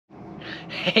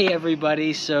Hey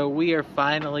everybody, so we are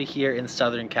finally here in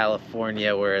Southern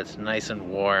California where it's nice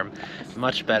and warm,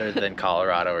 much better than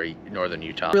Colorado or Northern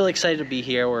Utah. Really excited to be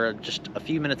here. We're just a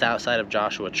few minutes outside of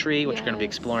Joshua Tree, which we're going to be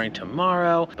exploring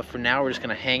tomorrow. But for now, we're just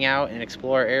going to hang out and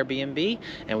explore Airbnb,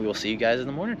 and we will see you guys in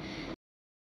the morning.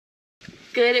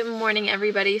 Good morning,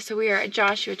 everybody. So we are at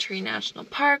Joshua Tree National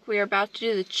Park. We are about to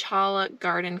do the Cholla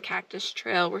Garden Cactus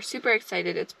Trail. We're super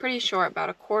excited. It's pretty short, about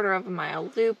a 1/4 of a mile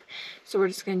loop. So we're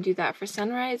just going to do that for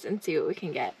sunrise and see what we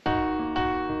can get.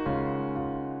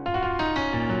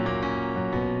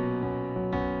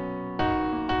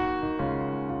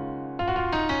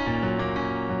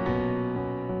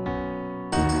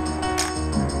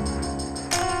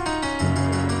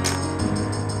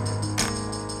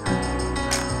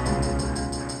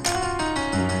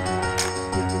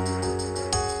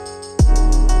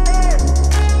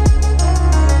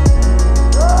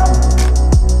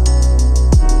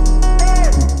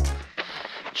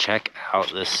 Check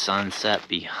out the sunset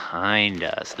behind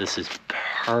us. This is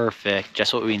perfect,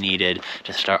 just what we needed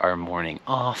to start our morning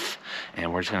off.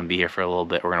 And we're just gonna be here for a little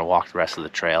bit. We're gonna walk the rest of the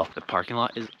trail. The parking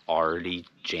lot is already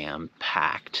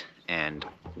jam-packed, and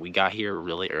we got here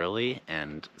really early,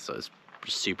 and so it's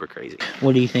super crazy.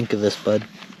 What do you think of this, bud?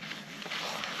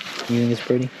 You think it's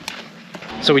pretty?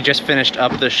 So we just finished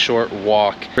up the short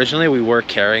walk. Originally we were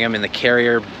carrying them in the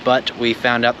carrier, but we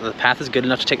found out that the path is good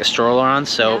enough to take a stroller on.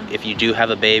 So if you do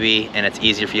have a baby and it's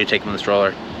easier for you to take them in the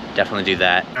stroller, definitely do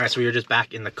that. All right, so we were just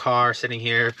back in the car sitting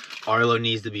here. Arlo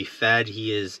needs to be fed.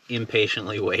 He is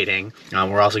impatiently waiting.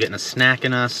 We're also getting a snack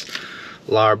in us.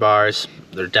 Lar bars,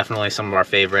 they're definitely some of our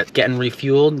favorite. Getting him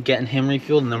refueled,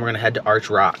 and then we're gonna head to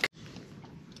Arch Rock.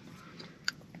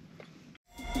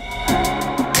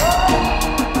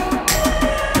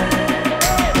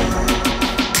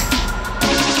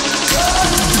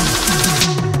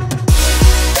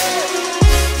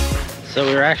 So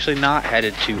we're actually not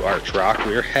headed to Arch Rock,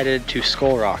 we're headed to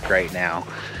Skull Rock right now.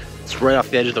 It's right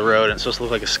off the edge of the road and it's supposed to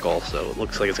look like a skull, so it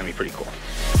looks like it's gonna be pretty cool.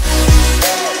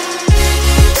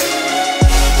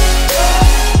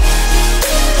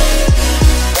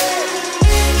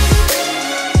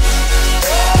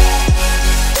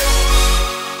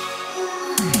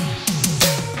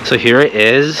 So here it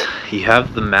is. You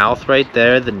have the mouth right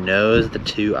there, the nose, the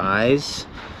 2 eyes.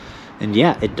 And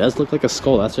yeah, it does look like a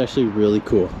skull. That's actually really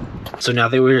cool. So now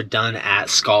that we're done at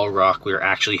Skull Rock, we're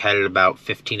actually headed about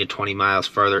 15 to 20 miles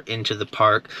further into the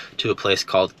park to a place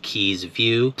called Keys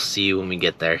View. See you when we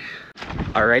get there.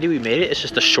 Alrighty, we made it. It's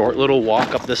just a short little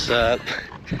walk up this, the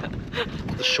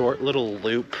short little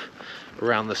loop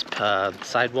around this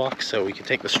sidewalk, so we can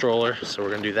take the stroller. So we're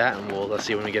gonna do that, and let's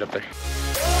see when we get up there.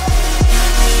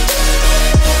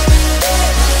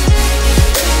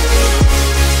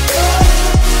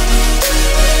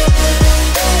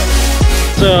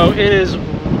 So it is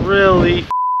really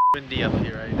windy up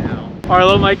here right now.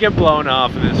 Arlo might get blown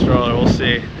off in this stroller, we'll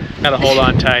see. Gotta hold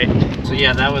on tight. So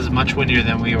yeah, that was much windier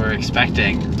than we were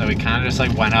expecting. So we kind of just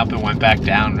like went up and went back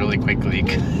down really quickly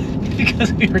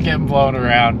because we were getting blown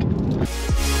around.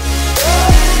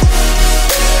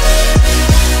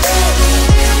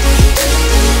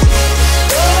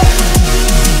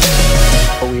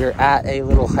 We are at a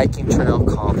little hiking trail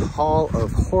called Hall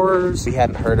of Horrors. We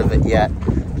hadn't heard of it yet.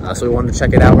 So we wanted to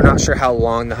check it out. We're not sure how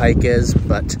long the hike is,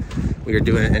 but we are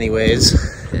doing it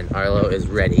anyways, and Arlo is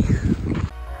ready.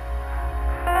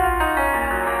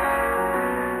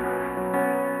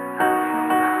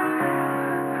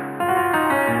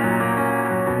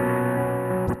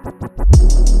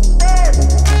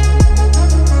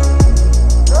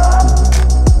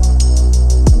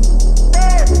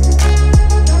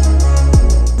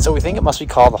 So we think it must be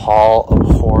called the Hall of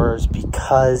Horrors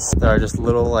because there are just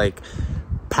little like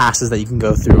passes that you can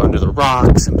go through under the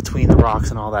rocks and between the rocks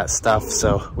and all that stuff.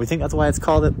 So we think that's why it's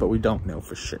called it, but we don't know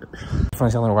for sure.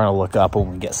 Definitely something we're gonna look up when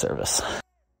we get service.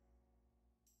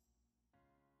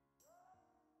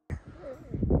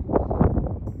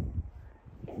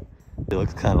 It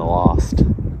looks kind of lost.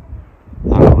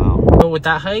 I don't know. So with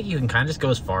that hike, you can kind of just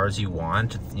go as far as you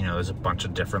want. You know, there's a bunch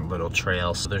of different little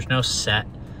trails. So there's no set,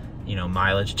 you know,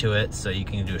 mileage to it, so you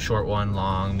can do a short one,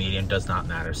 long, medium, does not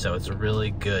matter. So it's a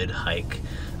really good hike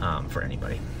for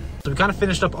anybody. So we kind of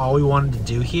finished up all we wanted to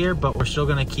do here, but we're still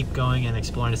gonna keep going and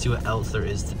exploring to see what else there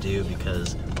is to do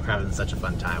because we're having such a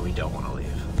fun time, we don't want to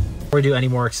leave. Before we do any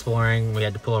more exploring, we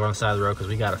had to pull over on the side of the road because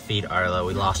we gotta feed Arlo.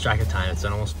 We lost track of time, it's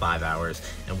been almost 5 hours,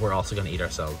 and we're also gonna eat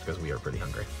ourselves because we are pretty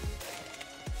hungry.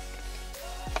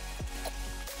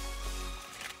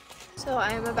 So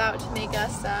I am about to make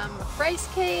us some rice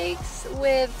cakes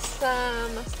with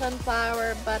some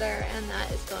sunflower butter, and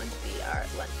that is going to be our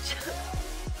lunch.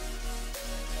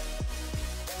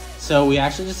 So we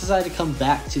actually just decided to come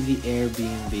back to the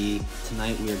Airbnb.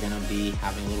 Tonight we are going to be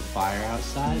having a little fire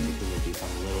outside because we'll do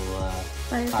some little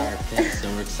fire pit. So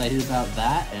we're excited about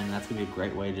that, and that's going to be a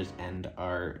great way to just end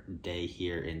our day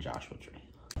here in Joshua Tree.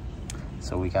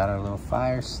 So we got our little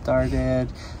fire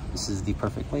started. This is the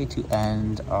perfect way to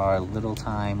end our little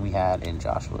time we had in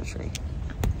Joshua Tree.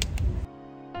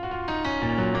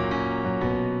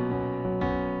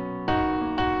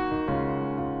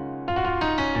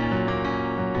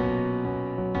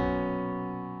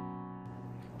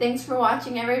 Thanks for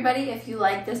watching, everybody. If you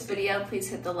like this video, please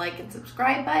hit the like and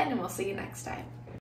subscribe button, and we'll see you next time.